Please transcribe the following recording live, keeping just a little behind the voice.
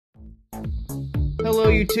Hello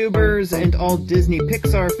YouTubers and all Disney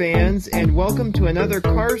Pixar fans, and welcome to another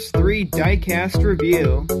Cars 3 diecast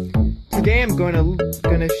review. Today I'm going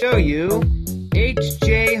to show you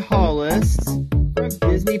H.J. Hollis from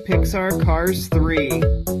Disney Pixar Cars 3.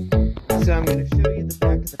 So I'm going to show you the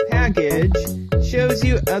back of the package. Shows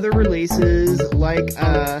you other releases like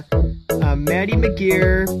Maddie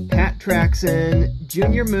McGear, Pat Traxon,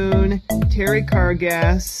 Junior Moon, Terry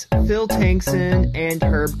Cargas, Phil Tankson, and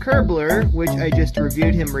Herb Kerbler, which I just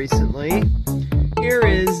reviewed him recently. Here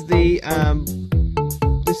is the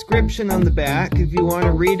description on the back. If you want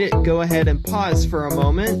to read it, go ahead and pause for a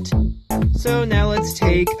moment. So now let's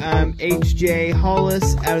take H.J.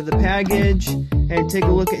 Hollis out of the package and take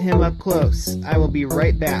a look at him up close. I will be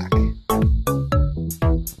right back.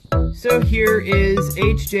 So here is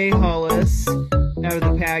H.J. Hollis out of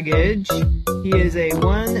the package. He is a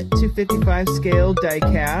 1/55 scale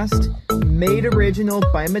diecast, made original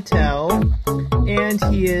by Mattel, and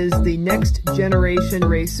he is the next generation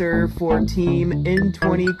racer for Team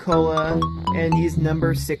N20 Cola, and he's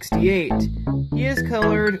number 68. He is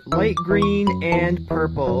colored light green and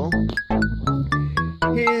purple.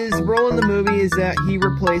 His role in the movie is that he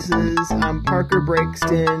replaces Parker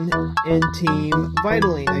Brakeston in Team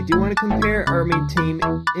Vitaline. I do want to compare, Team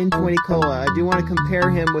N20 Cola. I do want to compare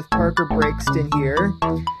him with Parker Brakeston here.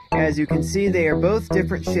 As you can see, they are both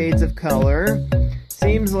different shades of color.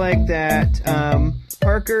 Seems like that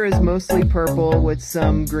Parker is mostly purple with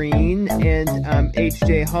some green, and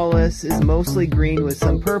H.J. Hollis is mostly green with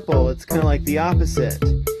some purple. It's kind of like the opposite.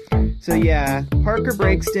 So yeah, Parker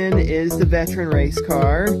Brakeston is the veteran race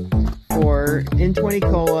car for N20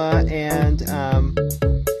 Cola, and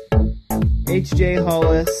H.J.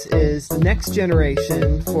 Hollis is the next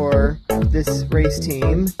generation for this race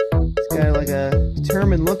team. He's got like a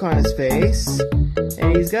determined look on his face,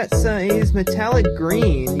 and he's metallic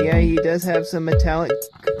green. Yeah, he does have some metallic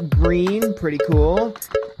green, pretty cool.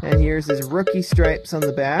 And here's his rookie stripes on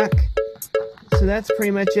the back. So that's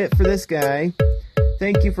pretty much it for this guy.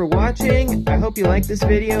 Thank you for watching. I hope you liked this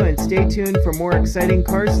video, and stay tuned for more exciting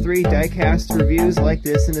Cars 3 diecast reviews like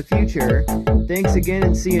this in the future. Thanks again,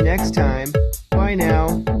 and see you next time. Bye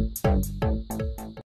now.